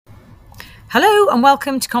Hello and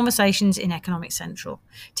welcome to Conversations in Economic Central.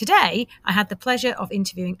 Today, I had the pleasure of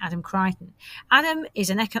interviewing Adam Crichton. Adam is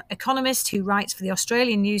an economist who writes for the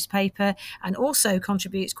Australian newspaper and also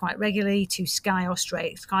contributes quite regularly to Sky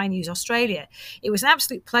News Australia. It was an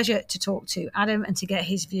absolute pleasure to talk to Adam and to get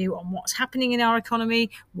his view on what's happening in our economy,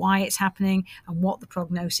 why it's happening, and what the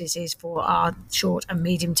prognosis is for our short and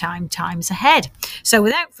medium times ahead. So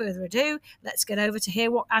without further ado, let's get over to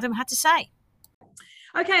hear what Adam had to say.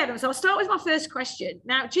 Okay, Adam, so I'll start with my first question.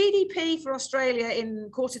 Now, GDP for Australia in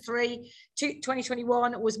quarter three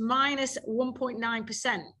 2021 was minus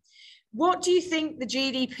 1.9%. What do you think the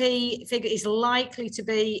GDP figure is likely to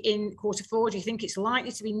be in quarter four? Do you think it's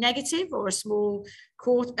likely to be negative or a small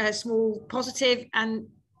positive, and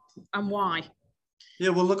why? Yeah,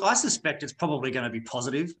 well, look, I suspect it's probably going to be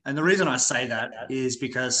positive. And the reason I say that is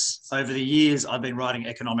because over the years I've been writing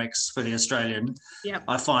economics for The Australian. Yep.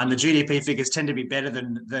 I find the GDP figures tend to be better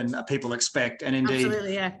than people expect. And indeed,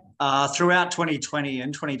 absolutely, yeah. Throughout 2020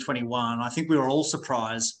 and 2021, I think we were all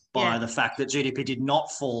surprised by the fact that GDP did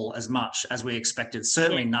not fall as much as we expected.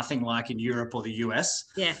 Certainly nothing like in Europe or the US.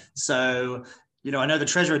 Yeah. So, I know the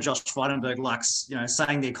Treasurer, Josh Frydenberg, likes,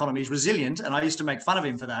 saying the economy is resilient, and I used to make fun of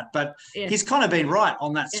him for that. But he's kind of been right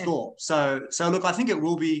on that score. So look, I think it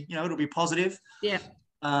will be, it'll be positive. Yeah.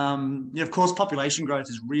 Of course, population growth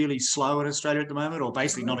is really slow in Australia at the moment, or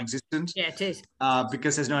basically non-existent. Yeah, it is.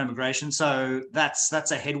 Because there's no immigration. So that's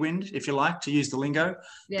a headwind, if you like, to use the lingo.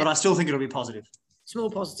 Yeah. But I still think it'll be positive. Small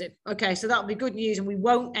positive. Okay, so that'll be good news, and we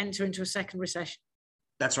won't enter into a second recession.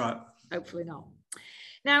 That's right. Hopefully not.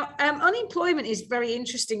 Now, unemployment is very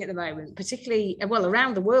interesting at the moment, particularly, well,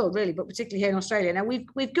 around the world, really, but particularly here in Australia. Now, we've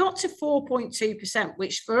got to 4.2%,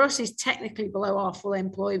 which for us is technically below our full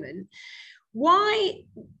employment. Why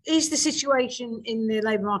is the situation in the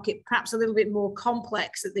labour market perhaps a little bit more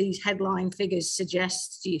complex that these headline figures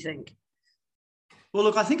suggest, do you think? Well,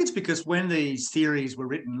 look, I think it's because when these theories were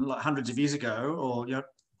written like hundreds of years ago, or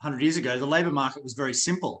 100 years ago, the labour market was very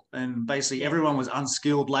simple, and basically everyone was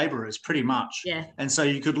unskilled labourers pretty much. Yeah. And so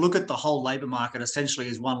you could look at the whole labour market essentially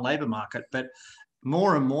as one labour market, but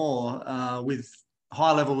more and more with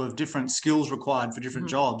high level of different skills required for different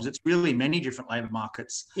jobs, it's really many different labour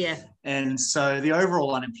markets. Yeah. And so the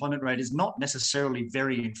overall unemployment rate is not necessarily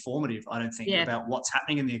very informative, I don't think, about what's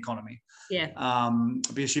happening in the economy. Yeah.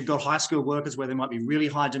 Because you've got high skilled workers where there might be really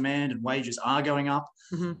high demand and wages are going up.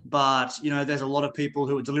 But, there's a lot of people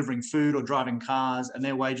who are delivering food or driving cars and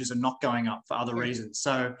their wages are not going up for other reasons.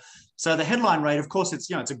 So the headline rate, of course, it's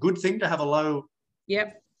a good thing to have a low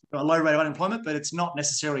rate of unemployment, but it's not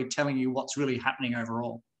necessarily telling you what's really happening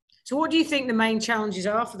overall. So what do you think the main challenges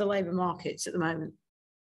are for the labour markets at the moment?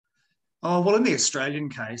 Oh, well, in the Australian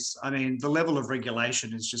case, I mean, the level of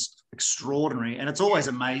regulation is just extraordinary. And it's always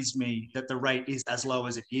amazed me that the rate is as low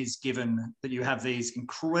as it is, given that you have these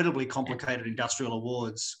incredibly complicated industrial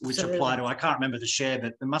awards, which apply to, I can't remember the share,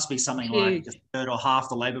 but there must be something like a third or half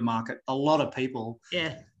the labour market, a lot of people.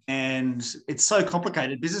 Yeah. And it's so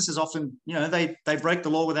complicated. Businesses often, they break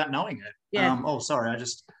the law without knowing it. Yeah.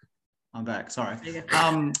 I'm back. Sorry.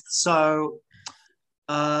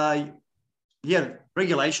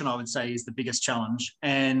 Regulation, I would say, is the biggest challenge.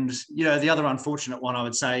 And, the other unfortunate one I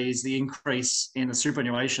would say is the increase in the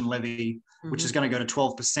superannuation levy, which is going to go to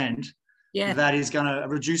 12%. Yeah. That is going to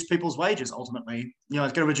reduce people's wages ultimately. It's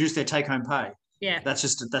going to reduce their take-home pay. Yeah. That's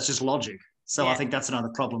just logic. So I think that's another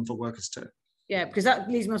problem for workers too. Yeah, because that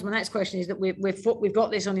leads me to my next question is that we've got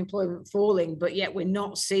this unemployment falling, but yet we're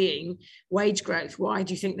not seeing wage growth. Why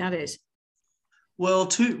do you think that is? Well,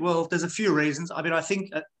 there's a few reasons. I mean, I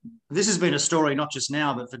think this has been a story not just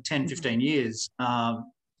now, but for 10, 15 years.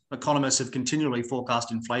 Economists have continually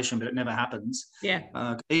forecast inflation, but it never happens. Yeah.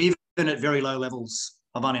 Even at very low levels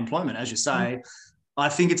of unemployment, as you say. I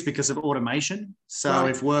think it's because of automation. So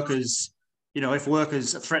if workers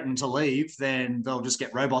threaten to leave, then they'll just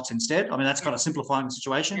get robots instead. I mean, that's kind of simplifying the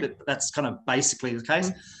situation, but that's kind of basically the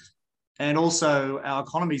case. And also our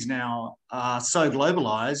economies now are so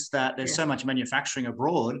globalized that there's so much manufacturing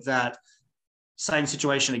abroad that same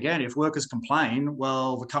situation again, if workers complain,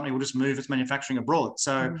 well, the company will just move its manufacturing abroad.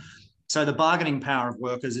 So the bargaining power of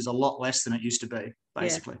workers is a lot less than it used to be,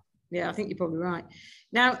 basically. Yeah, I think you're probably right.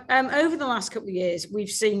 Now, over the last couple of years, we've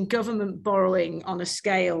seen government borrowing on a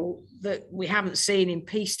scale that we haven't seen in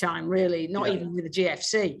peacetime, really, not even with the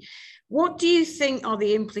GFC. What do you think are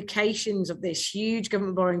the implications of this huge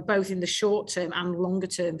government borrowing, both in the short term and longer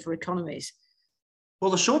term for economies?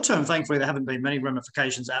 Well, the short term, thankfully, there haven't been many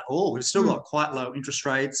ramifications at all. We've still got quite low interest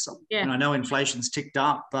rates. Yeah. And I know inflation's ticked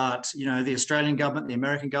up, but, the Australian government, the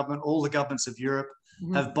American government, all the governments of Europe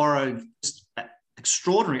have borrowed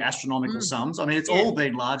extraordinary astronomical sums. I mean, it's all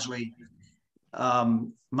been largely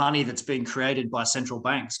money that's being created by central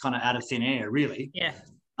banks kind of out of thin air, really. Yeah.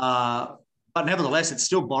 But nevertheless, it's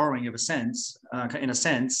still borrowing in a sense.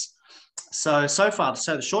 So far,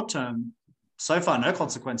 the short term, so far, no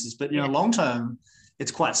consequences. But, long term,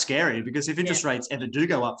 it's quite scary, because if interest rates ever do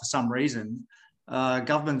go up for some reason,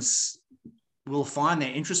 governments will find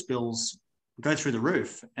their interest bills go through the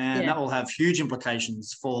roof. And that will have huge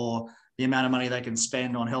implications for the amount of money they can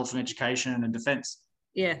spend on health and education and defence.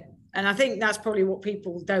 Yeah. And I think that's probably what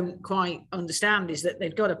people don't quite understand, is that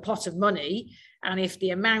they've got a pot of money. And if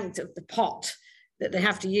the amount of the pot that they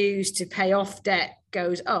have to use to pay off debt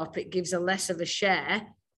goes up, it gives a less of a share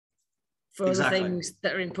for other things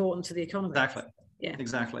that are important to the economy. Exactly. Yeah.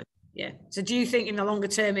 Exactly. Yeah. So do you think in the longer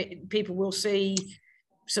term, people will see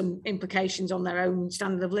some implications on their own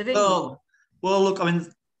standard of living? Well, look, I mean,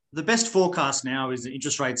 the best forecast now is that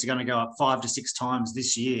interest rates are going to go up 5 to 6 times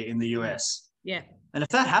this year in the US. Yeah. And if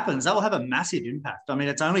that happens, that will have a massive impact. I mean,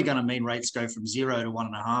 it's only going to mean rates go from 0 to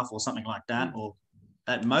 1.5 or something like that, or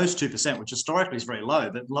at most 2%, which historically is very low.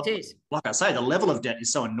 But like I say, the level of debt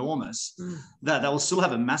is so enormous that will still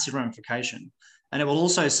have a massive ramification. And it will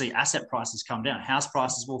also see asset prices come down. House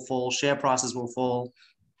prices will fall, share prices will fall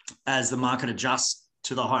as the market adjusts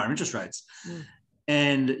to the higher interest rates.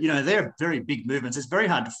 And, they're very big movements. It's very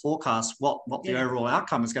hard to forecast what the overall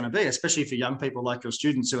outcome is going to be, especially for young people like your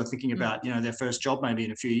students who are thinking about, their first job maybe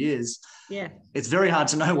in a few years. Yeah. It's very hard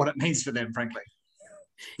to know what it means for them, frankly.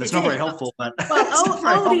 It's not very helpful, but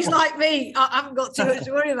oldies like me, I haven't got too much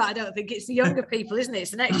to worry about. I don't think it's the younger people, isn't it?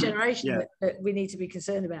 It's the next generation that we need to be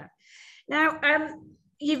concerned about. Now,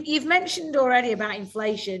 you've mentioned already about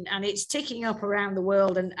inflation, and it's ticking up around the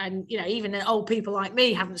world, and even old people like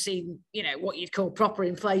me haven't seen what you'd call proper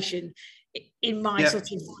inflation in my sort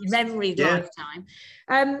of memory lifetime.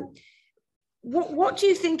 What do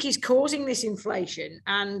you think is causing this inflation,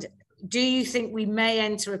 and do you think we may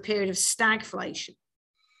enter a period of stagflation?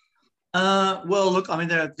 Well, look, I mean,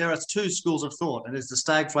 there are 2 schools of thought, and there's the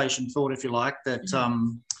stagflation thought, if you like, that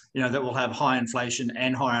that will have high inflation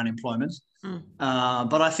and high unemployment.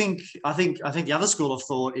 But I think the other school of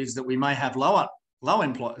thought is that we may have low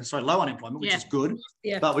unemployment, which is good.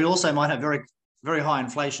 Yeah. But we also might have very, very high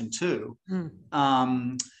inflation too.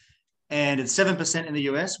 And it's 7% in the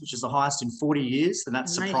US, which is the highest in 40 years, and that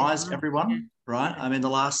surprised everyone, right? I mean,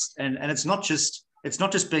 and it's not just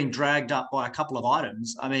being dragged up by a couple of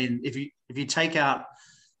items. I mean, if you take out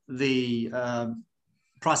the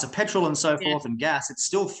price of petrol and so forth and gas, it's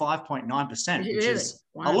still 5.9%, which is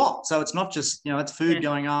a lot. So it's not just, it's food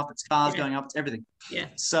going up, it's cars going up, it's everything. Yeah.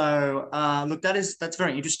 So look, that's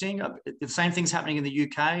very interesting. The same thing's happening in the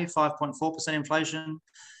UK, 5.4% inflation.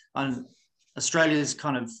 And Australia's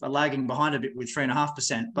kind of lagging behind a bit with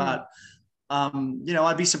 3.5%. But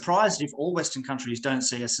I'd be surprised if all Western countries don't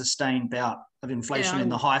see a sustained bout of inflation in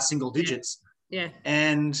the high single digits. Yeah.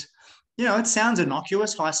 And it sounds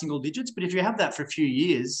innocuous, high single digits, but if you have that for a few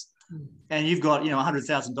years and you've got,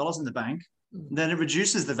 $100,000 in the bank, then it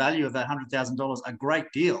reduces the value of that $100,000 a great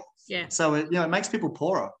deal. Yeah. So it makes people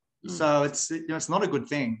poorer. So it's not a good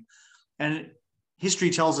thing. And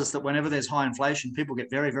history tells us that whenever there's high inflation, people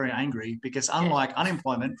get very, very angry, because unlike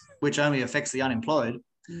unemployment, which only affects the unemployed,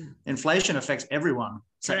 inflation affects everyone.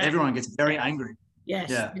 So everyone gets very angry.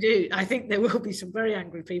 Yes, we do. I think there will be some very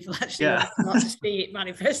angry people actually not to see it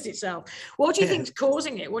manifest itself. What do you think is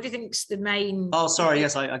causing it? What do you think is the main? Oh, sorry.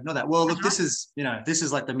 Yes, I know that. Well, look, this is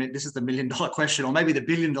like the $1 million question, or maybe the $1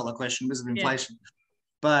 billion question because of inflation.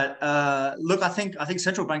 But look, I think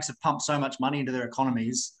central banks have pumped so much money into their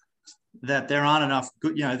economies that there aren't enough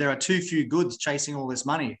good. There are too few goods chasing all this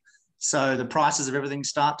money, so the prices of everything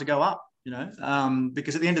start to go up.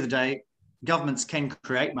 Because at the end of the day, governments can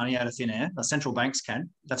create money out of thin air. Central banks can.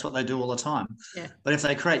 That's what they do all the time. Yeah. But if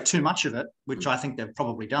they create too much of it, which I think they've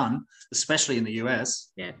probably done, especially in the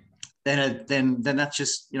US, then that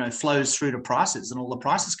just flows through to prices, and all the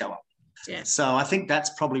prices go up. Yeah. So I think that's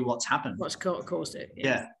probably what's happened. What's caused it?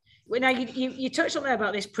 Yeah. Well, now you touched on there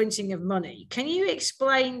about this printing of money. Can you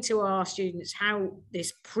explain to our students how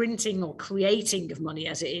this printing or creating of money,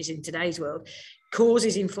 as it is in today's world,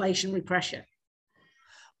 causes inflationary pressure?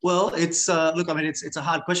 Well, it's look, I mean, it's a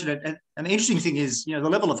hard question, and the interesting thing is, the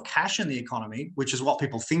level of cash in the economy, which is what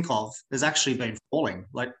people think of, has actually been falling.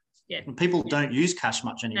 Like, people don't use cash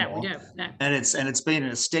much anymore, we don't. No. And it's been in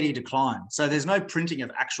a steady decline. So there's no printing of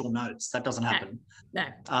actual notes. That doesn't happen.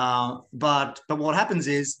 No. But what happens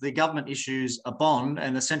is the government issues a bond,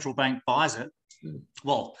 and the central bank buys it.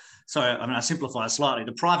 Well, sorry, I mean, I simplify it slightly.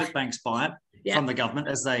 The private banks buy it from the government,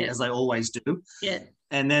 as they always do. Yeah.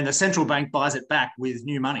 And then the central bank buys it back with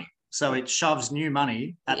new money. So it shoves new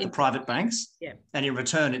money at the private banks, and in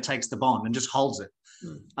return, it takes the bond and just holds it.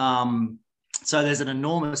 So there's an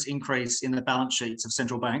enormous increase in the balance sheets of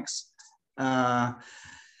central banks. And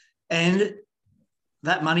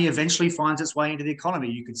that money eventually finds its way into the economy,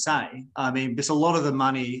 you could say. I mean, because a lot of the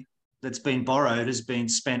money that's been borrowed has been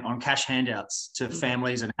spent on cash handouts to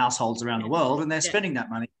families and households around the world, and they're spending that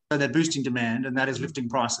money. So they're boosting demand, and that is lifting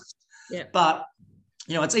prices. But,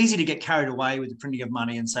 it's easy to get carried away with the printing of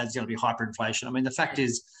money and say it's going to be hyperinflation. I mean, the fact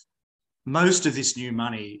is, most of this new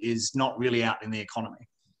money is not really out in the economy,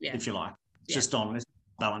 if you like. It's just on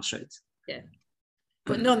balance sheets.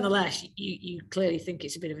 But nonetheless, you clearly think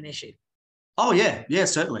it's a bit of an issue. Oh yeah,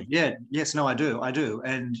 certainly. Yeah, yes, no, I do.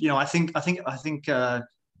 And I think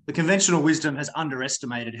the conventional wisdom has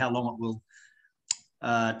underestimated how long it will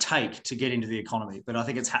take to get into the economy, but I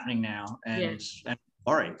think it's happening now, and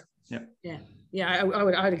worrying.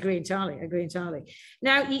 I'd agree entirely.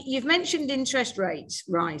 Now, you've mentioned interest rates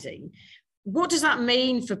rising. What does that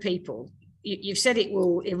mean for people? You've said it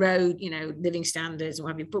will erode, living standards and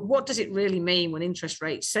what have you, but what does it really mean when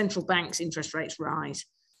central banks' interest rates rise?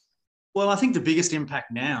 Well, I think the biggest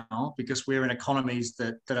impact now, because we're in economies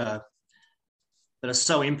that are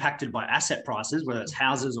so impacted by asset prices, whether it's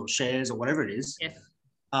houses or shares or whatever it is,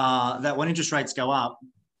 that when interest rates go up,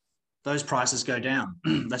 those prices go down.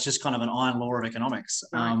 That's just kind of an iron law of economics.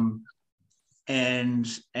 Right. And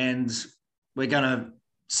we're going to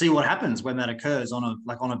see what happens when that occurs on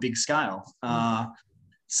a big scale.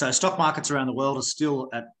 So stock markets around the world are still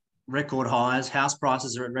at record highs. House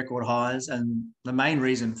prices are at record highs, and the main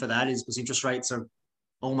reason for that is because interest rates are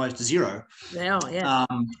almost zero. They are, yeah.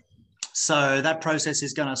 So that process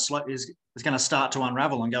is going to start to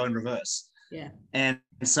unravel and go in reverse. Yeah. And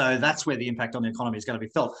so that's where the impact on the economy is going to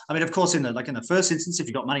be felt. I mean, of course, in the first instance, if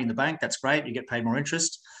you've got money in the bank, that's great. You get paid more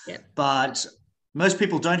interest. Yeah. But most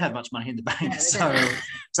people don't have much money in the bank, so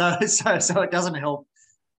it doesn't help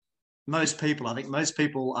most people. I think most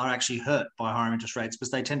people are actually hurt by higher interest rates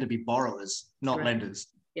because they tend to be borrowers, not lenders.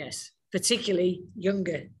 Yes, particularly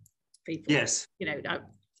younger people. Yes.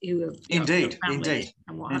 Who have indeed,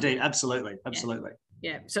 absolutely.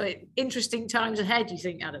 Yeah. So interesting times ahead, you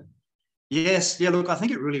think, Adam? Yes. Yeah, look, I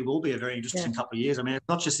think it really will be a very interesting couple of years. I mean, it's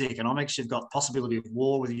not just the economics. You've got possibility of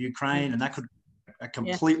war with Ukraine, and that could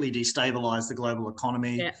completely destabilize the global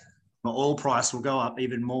economy. Yeah. The oil price will go up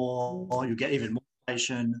even more. You get even more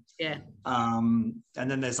inflation. Yeah. And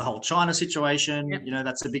then there's the whole China situation. Yep.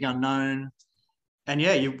 That's a big unknown. And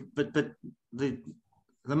but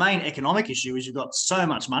the main economic issue is you've got so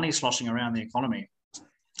much money sloshing around the economy.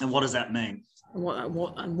 And what does that mean?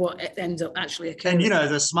 And what ends up actually occurring? And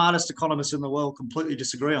the smartest economists in the world completely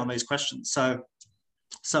disagree on these questions. So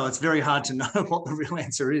it's very hard to know what the real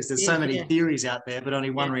answer is. There's so many theories out there, but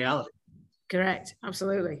only one reality. Correct.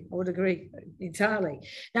 Absolutely. I would agree entirely.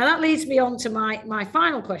 Now, that leads me on to my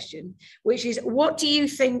final question, which is, what do you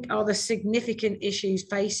think are the significant issues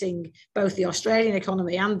facing both the Australian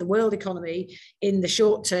economy and the world economy in the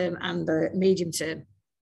short term and the medium term?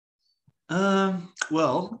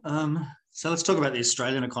 So let's talk about the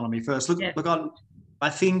Australian economy first. I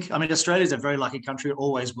think Australia's a very lucky country. It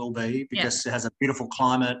always will be, because it has a beautiful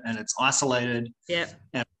climate and it's isolated. Yeah.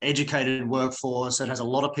 And educated workforce. It has a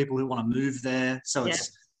lot of people who want to move there. So it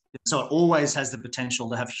always has the potential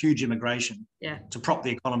to have huge immigration to prop the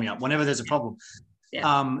economy up whenever there's a problem.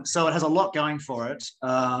 Yeah. So it has a lot going for it.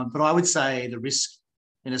 But I would say the risk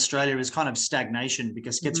in Australia is kind of stagnation,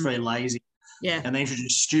 because it gets very lazy. Yeah. And they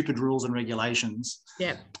introduce stupid rules and regulations.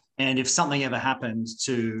 Yeah. And if something ever happens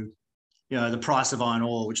to, the price of iron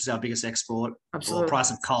ore, which is our biggest export, absolutely, or the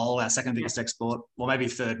price of coal, our second biggest export, or maybe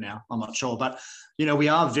third now, I'm not sure. But, we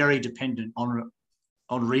are very dependent on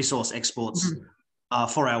resource exports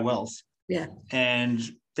for our wealth. Yeah. And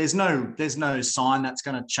there's no sign that's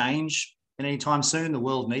going to change anytime soon. The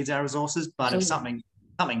world needs our resources. But if something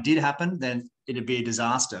did happen, then it'd be a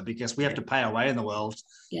disaster, because we have to pay our way in the world,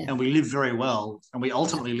 and we live very well, and we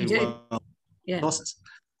ultimately live well with resources.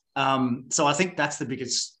 So I think that's the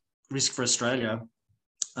biggest risk for Australia,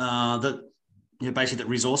 that basically that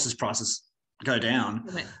resources prices go down.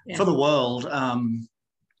 For the world,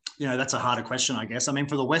 that's a harder question, I guess. I mean,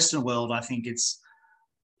 for the Western world, I think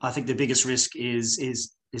the biggest risk is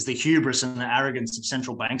the hubris and the arrogance of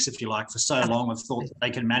central banks, if you like, for so long have thought that they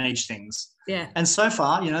can manage things. Yeah. And so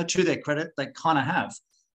far, to their credit, they kind of have.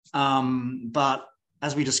 But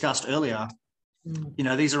as we discussed earlier,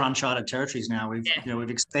 these are uncharted territories now. We've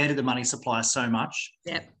expanded the money supply so much.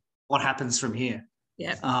 Yeah. What happens from here?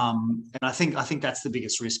 Yeah. And I think that's the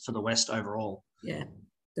biggest risk for the West overall. Yeah.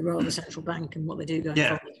 The role of the central bank and what they do going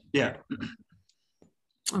forward. Yeah.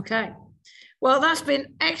 Okay. Well, that's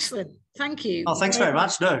been excellent. Thank you. Oh, thanks very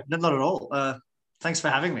much. No, not at all. Thanks for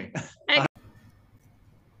having me.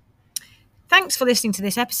 Thanks for listening to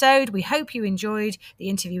this episode. We hope you enjoyed the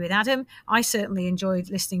interview with Adam. I certainly enjoyed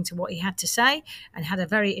listening to what he had to say and had a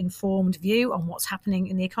very informed view on what's happening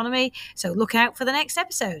in the economy. So look out for the next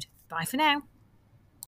episode. Bye for now.